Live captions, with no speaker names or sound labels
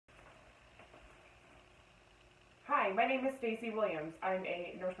Hi, my name is Stacy Williams. I'm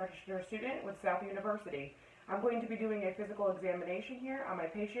a nurse practitioner student with South University. I'm going to be doing a physical examination here on my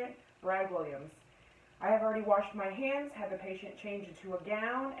patient, Brad Williams. I have already washed my hands, had the patient change into a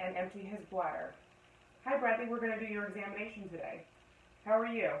gown, and empty his bladder. Hi Bradley, we're going to do your examination today. How are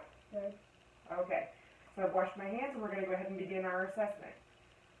you? Good. Okay, so I've washed my hands and we're going to go ahead and begin our assessment.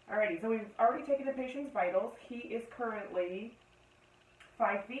 Alrighty, so we've already taken the patient's vitals. He is currently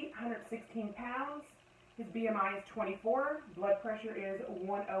 5 feet, 116 pounds. His BMI is 24, blood pressure is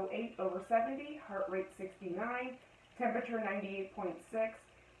 108/70, heart rate 69, temperature 98.6.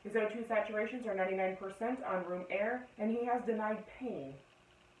 His O2 saturations are 99% on room air, and he has denied pain.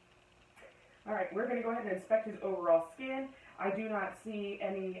 Alright, we're going to go ahead and inspect his overall skin. I do not see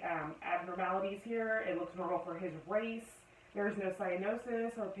any abnormalities here. It looks normal for his race. There is no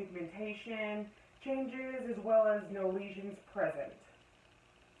cyanosis or pigmentation changes, as well as no lesions present.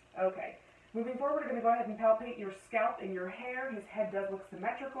 Okay. Moving forward, we're going to go ahead and palpate your scalp and your hair. His head does look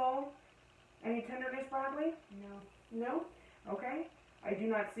symmetrical. Any tenderness, Bradley? No. No? Okay. I do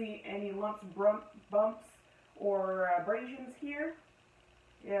not see any lumps, bumps, or abrasions here.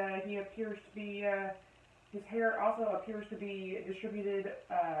 He appears to be, his hair also appears to be distributed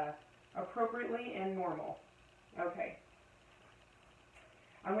appropriately and normal. Okay.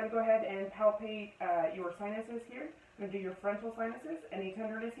 I'm going to go ahead and palpate your sinuses here. I'm going to do your frontal sinuses. Any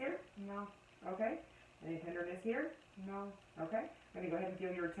tenderness here? No. Okay. Any tenderness here? No. Okay. I'm going to go ahead and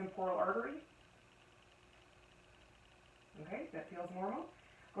feel your temporal artery. Okay, that feels normal.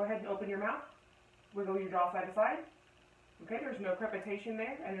 Go ahead and open your mouth. Wiggle your jaw side to side. Okay, there's no crepitation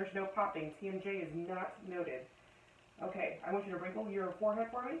there, and there's no popping. TMJ is not noted. Okay, I want you to wrinkle your forehead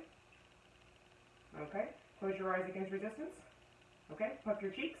for me. Okay, close your eyes against resistance. Okay, puff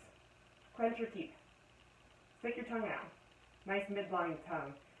your cheeks. Clench your teeth. Stick your tongue out. Nice midline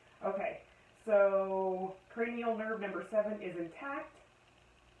tongue. Okay, so cranial nerve number 7 is intact.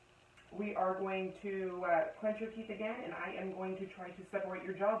 We are going to clench your teeth again, and I am going to try to separate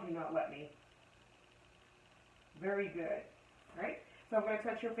your jaw. Do not let me. Very good. All right, so I'm going to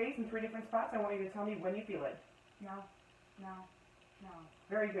touch your face in 3 different spots. I want you to tell me when you feel it. No. No. No.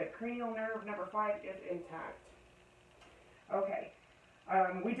 Very good. Cranial nerve number 5 is intact. Okay.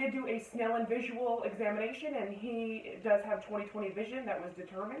 We did do a Snellen visual examination, and he does have 20/20 vision that was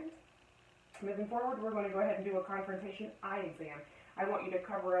determined. Moving forward, we're going to go ahead and do a confrontation eye exam. I want you to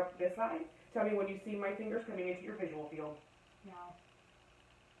cover up this eye. Tell me when you see my fingers coming into your visual field. No.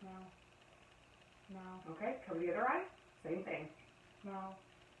 No. No. Okay, cover the other eye. Same thing. No.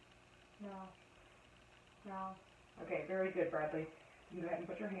 No. No. Okay, very good, Bradley. You go ahead and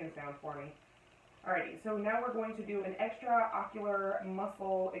put your hands down for me. Alrighty, so now we're going to do an extraocular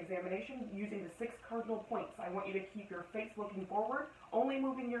muscle examination using the 6 cardinal points. I want you to keep your face looking forward, only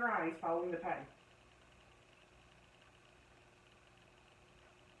moving your eyes following the pen.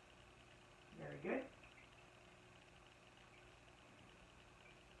 Very good.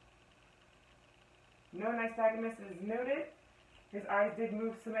 No nystagmus is noted. His eyes did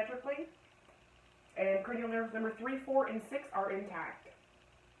move symmetrically. And cranial nerves number 3, 4, and 6 are intact.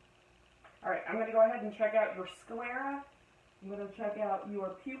 Alright, I'm going to go ahead and check out your sclera. I'm going to check out your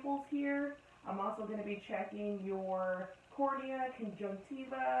pupils here. I'm also going to be checking your cornea,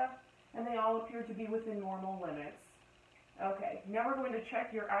 conjunctiva, and they all appear to be within normal limits. Okay, now we're going to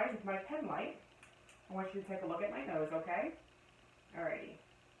check your eyes with my pen light. I want you to take a look at my nose, okay? Alrighty.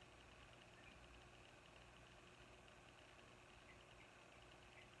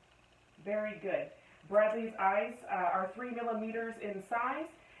 Very good. Bradley's eyes are 3 millimeters in size,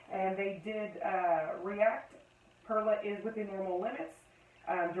 and they did react. Perla is within normal limits.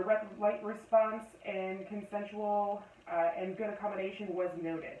 Direct light response and consensual and good accommodation was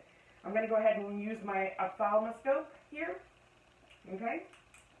noted. I'm going to go ahead and use my ophthalmoscope here. Okay?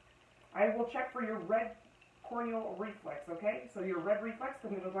 I will check for your red corneal reflex, okay? So your red reflex, I'm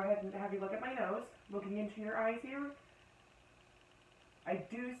going to go ahead and have you look at my nose, looking into your eyes here. I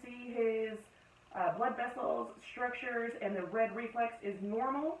do see his blood vessels, structures, and the red reflex is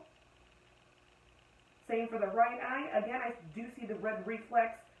normal. Same for the right eye. Again, I do see the red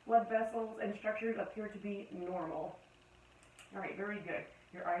reflex, blood vessels, and structures appear to be normal. Alright, very good.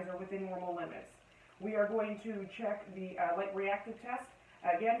 Your eyes are within normal limits. We are going to check the light reactive test.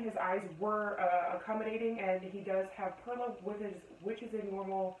 Again, his eyes were accommodating, and he does have perla, which is in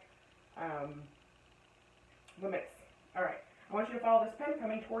normal limits. Alright. I want you to follow this pen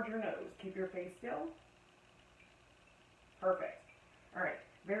coming towards your nose. Keep your face still. Perfect. Alright,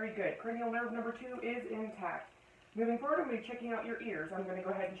 very good. Cranial nerve number 2 is intact. Moving forward, I'm going to be checking out your ears. I'm going to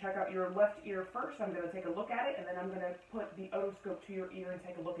go ahead and check out your left ear first. I'm going to take a look at it, and then I'm going to put the otoscope to your ear and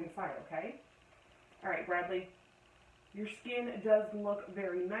take a look inside, okay? Alright, Bradley. Your skin does look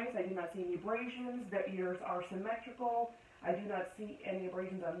very nice. I do not see any abrasions. The ears are symmetrical. I do not see any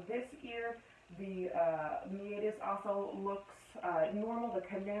abrasions on this ear. The meatus also looks normal. The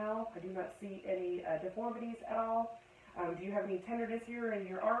canal, I do not see any deformities at all. Do you have any tenderness here in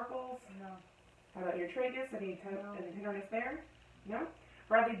your auricles? No. How about your tragus? Any No. tenderness there? No?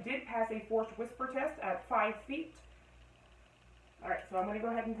 Bradley did pass a forced whisper test at 5 feet. Alright, so I'm going to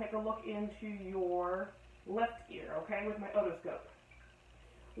go ahead and take a look into your left ear, okay, with my otoscope.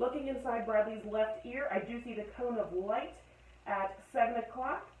 Looking inside Bradley's left ear, I do see the cone of light at 7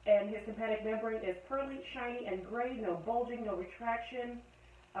 o'clock, and his tympanic membrane is pearly, shiny, and gray, no bulging, no retraction,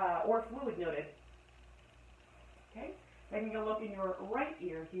 or fluid noted. Okay, taking a look in your right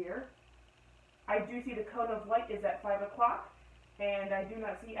ear here, I do see the cone of light is at 5 o'clock, and I do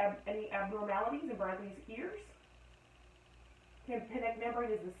not see any abnormalities in Bradley's ears. Tympanic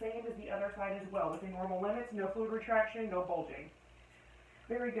membrane is the same as the other side as well, within normal limits, no fluid retraction, no bulging.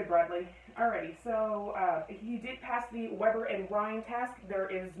 Very good, Bradley. Alrighty, so he did pass the Weber and Rhine test. There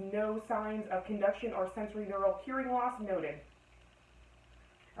is no signs of conduction or sensory neural hearing loss noted.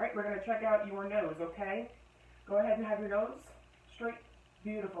 Alright, we're going to check out your nose, okay? Go ahead and have your nose straight.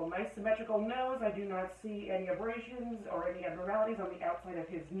 Beautiful. Nice symmetrical nose. I do not see any abrasions or any abnormalities on the outside of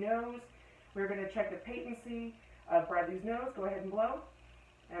his nose. We're going to check the patency of Bradley's nose. Go ahead and blow.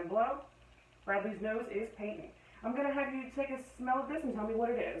 And blow. Bradley's nose is patent. I'm going to have you take a smell of this and tell me what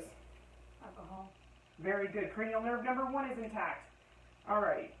it is. Alcohol. Very good. Cranial nerve number 1 is intact.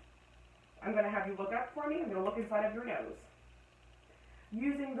 Alrighty. I'm going to have you look up for me. I'm going to look inside of your nose.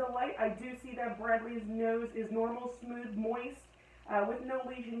 Using the light, I do see that Bradley's nose is normal, smooth, moist, with no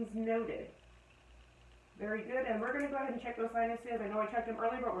lesions noted. Very good. And we're going to go ahead and check those sinuses. I know I checked them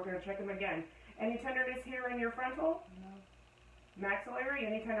earlier, but we're going to check them again. Any tenderness here in your frontal? No. Maxillary?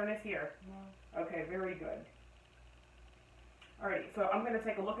 Any tenderness here? No. Okay, very good. Alrighty, so I'm going to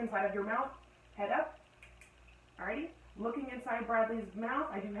take a look inside of your mouth. Head up. Alrighty. Looking inside Bradley's mouth,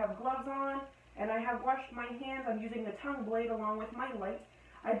 I do have gloves on, and I have washed my hands. I'm using the tongue blade along with my light.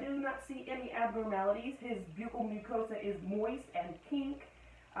 I do not see any abnormalities. His buccal mucosa is moist and pink.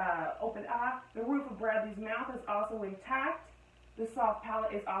 Open eye. The roof of Bradley's mouth is also intact. The soft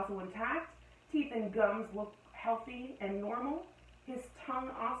palate is also intact. Teeth and gums look healthy and normal. His tongue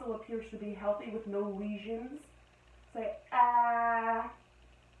also appears to be healthy with no lesions. Say, ah.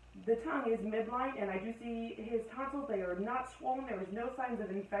 The tongue is midline, and I do see his tonsils. They are not swollen. There is no signs of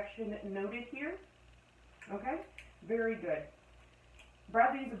infection noted here. Okay? Very good.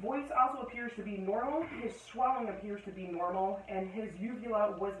 Bradley's voice also appears to be normal. His swelling appears to be normal, and his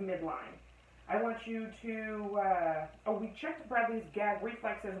uvula was midline. I want you to, we checked Bradley's gag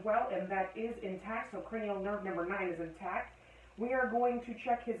reflex as well, and that is intact, so cranial nerve number 9 is intact. We are going to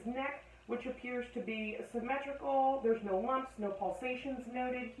check his neck, which appears to be symmetrical. There's no lumps, no pulsations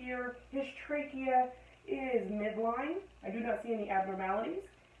noted here. His trachea is midline. I do not see any abnormalities.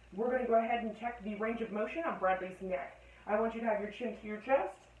 We're going to go ahead and check the range of motion on Bradley's neck. I want you to have your chin to your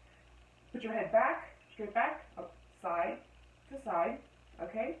chest. Put your head back, straight back, up, side to side.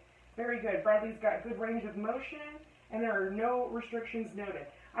 Okay? Very good. Bradley's got good range of motion, and there are no restrictions noted.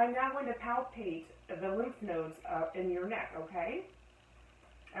 I'm now going to palpate the lymph nodes in your neck, okay?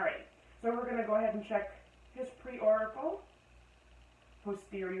 All right. So we're going to go ahead and check his preauricle,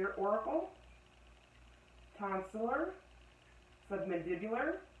 posterior auricle, tonsillar,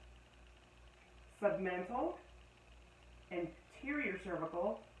 submandibular, submental, anterior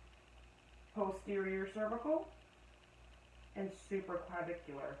cervical, posterior cervical, and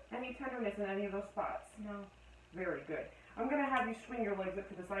supraclavicular. Any tenderness in any of those spots? No. Very good. I'm going to have you swing your legs up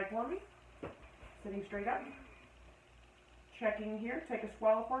to the side for me. Sitting straight up. Checking here. Take a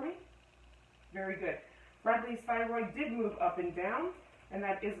swallow for me. Very good. Bradley's thyroid did move up and down, and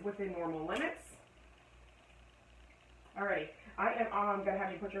that is within normal limits. Alrighty. I'm going to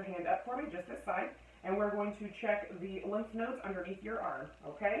have you put your hand up for me, just this side, and we're going to check the lymph nodes underneath your arm,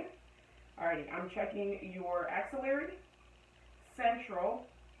 okay? Alrighty. I'm checking your axillary, central,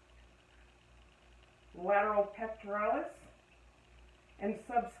 lateral pectoralis, and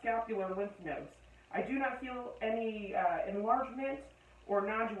subscapular lymph nodes. I do not feel any enlargement or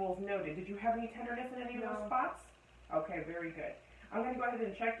nodules noted. Did you have any tenderness in any of those spots? Okay, very good. I'm going to go ahead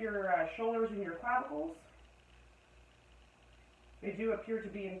and check your shoulders and your clavicles. They do appear to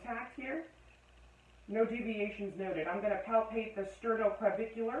be intact here. No deviations noted. I'm going to palpate the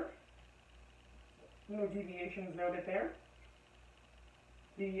sternoclavicular. No deviations noted there.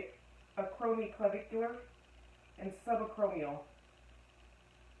 The acromioclavicular and subacromial.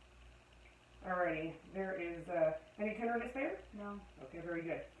 Alrighty, there is any tenderness there? No. Okay, very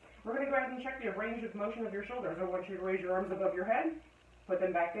good. We're going to go ahead and check the range of motion of your shoulders. I want you to raise your arms above your head, put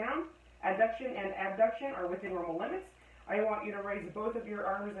them back down. Adduction and abduction are within normal limits. I want you to raise both of your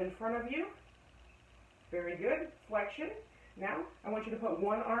arms in front of you. Very good. Flexion. Now, I want you to put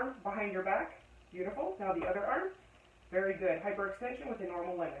one arm behind your back. Beautiful. Now the other arm. Very good. Hyperextension within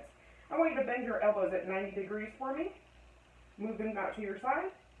normal limits. I want you to bend your elbows at 90 degrees for me. Move them out to your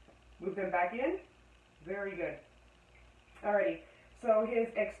side. Move them back in. Very good. Alrighty. So his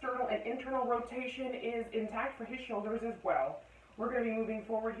external and internal rotation is intact for his shoulders as well. We're going to be moving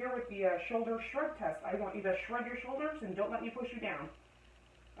forward here with the shoulder shrug test. I want you to shrug your shoulders and don't let me push you down.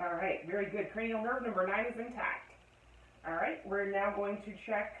 Alright, very good. Cranial nerve number 9 is intact. Alright, we're now going to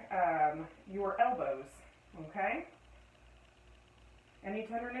check your elbows. Okay? Any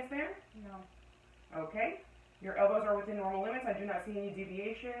tenderness there? No. Okay. Your elbows are within normal limits. I do not see any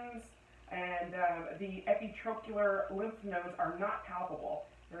deviations. And the epitrochlear lymph nodes are not palpable.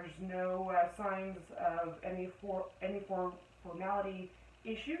 There's no signs of any formality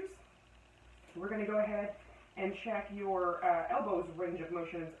issues. So we're going to go ahead and check your elbows range of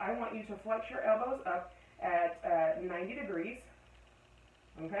motions. I want you to flex your elbows up at 90 degrees.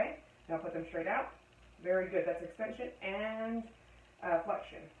 Okay? Now put them straight out. Very good. That's extension and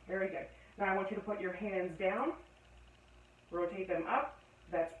flexion. Very good. Now I want you to put your hands down. Rotate them up.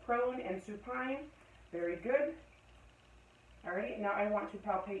 That's prone and supine. Very good. Alrighty, now I want to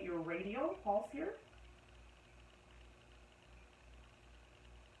palpate your radial pulse here.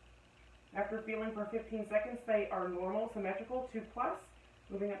 After feeling for 15 seconds, they are normal, symmetrical, 2+.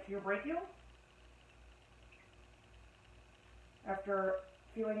 Moving up to your brachial. After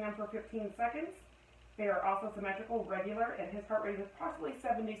feeling them for 15 seconds, they are also symmetrical, regular, and his heart rate is possibly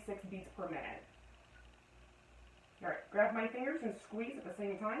 76 beats per minute. Alright, grab my fingers and squeeze at the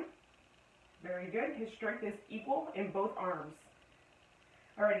same time. Very good. His strength is equal in both arms.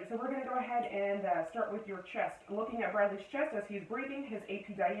 Alrighty, so we're going to go ahead and start with your chest. Looking at Bradley's chest as he's breathing, his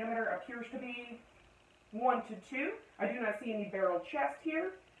AP diameter appears to be 1 to 2. I do not see any barrel chest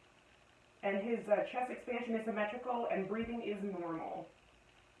here. And his chest expansion is symmetrical and breathing is normal.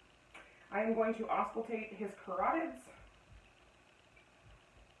 I am going to auscultate his carotids.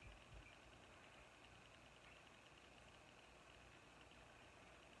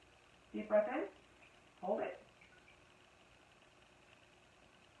 Deep breath in, hold it,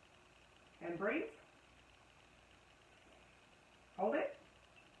 and breathe. Hold it,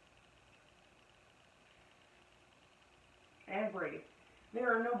 and breathe.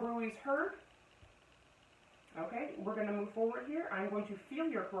 There are no bruits heard. Okay, we're going to move forward here. I'm going to feel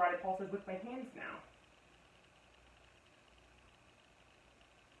your carotid pulses with my hands now.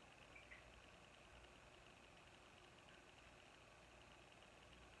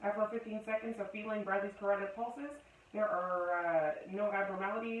 After 15 seconds of feeling Bradley's carotid pulses, there are no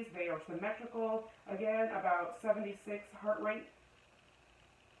abnormalities. They are symmetrical. Again, about 76 heart rate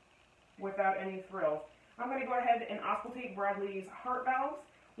without any thrills. I'm going to go ahead and auscultate Bradley's heart valves.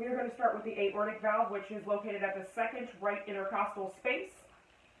 We are going to start with the aortic valve, which is located at the second right intercostal space,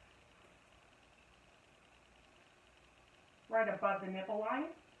 right above the nipple line.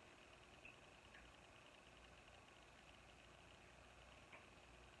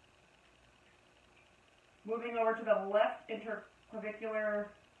 Moving over to the left the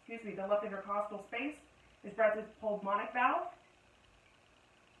left intercostal space is Bradley's pulmonic valve.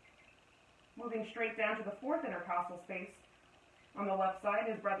 Moving straight down to the fourth intercostal space on the left side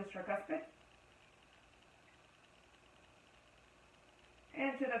is Bradley's tricuspid.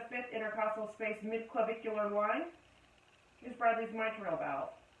 And to the fifth intercostal space, mid-clavicular line, is Bradley's mitral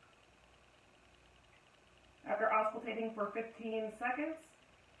valve. After auscultating for 15 seconds,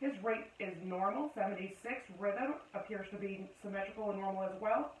 his rate is normal, 76. Rhythm appears to be symmetrical and normal as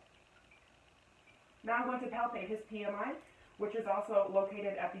well. Now I'm going to palpate his PMI, which is also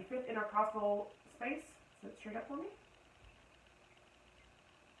located at the fifth intercostal space. Sit straight up for me.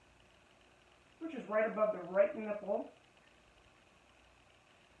 Which is right above the right nipple.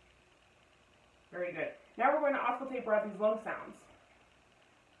 Very good. Now we're going to auscultate Bradley's lung sounds.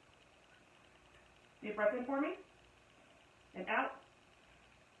 Deep breath in for me. And out.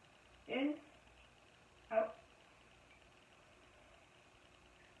 In. Out.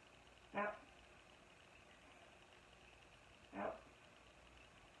 Out. Out.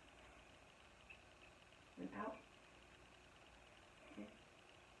 And out.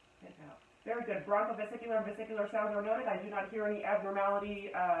 And out. Very good. Bronchovesicular and vesicular sounds are noted. I do not hear any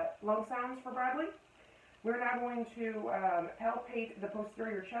abnormality lung sounds for Bradley. We're now going to palpate the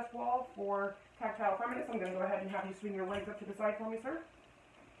posterior chest wall for tactile firmness. I'm going to go ahead and have you swing your legs up to the side for me, sir.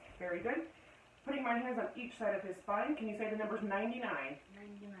 Very good. Putting my hands on each side of his spine. Can you say the numbers 99? 99.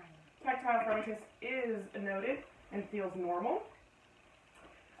 pharyngitis is noted and feels normal.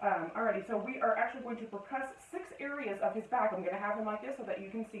 Alrighty, so we are actually going to percuss 6 areas of his back. I'm going to have him like this so that you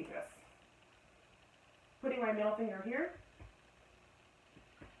can see this. Putting my middle finger here.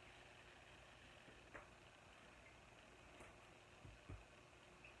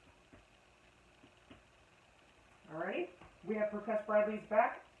 Alrighty, we have percussed Bradley's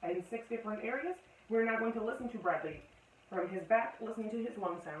back in 6 different areas. We're now going to listen to Bradley from his back, listening to his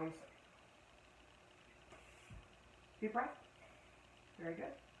lung sounds. Deep breath. Very good.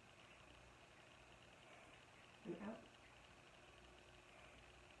 And out.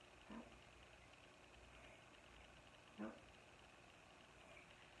 Out.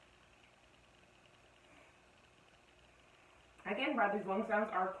 Out. Again, Bradley's lung sounds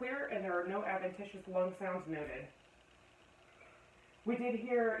are clear and there are no adventitious lung sounds noted. We did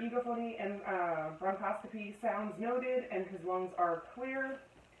hear egophony and bronchoscopy sounds noted, and his lungs are clear.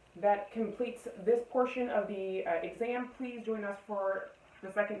 That completes this portion of the exam. Please join us for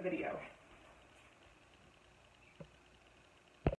the second video.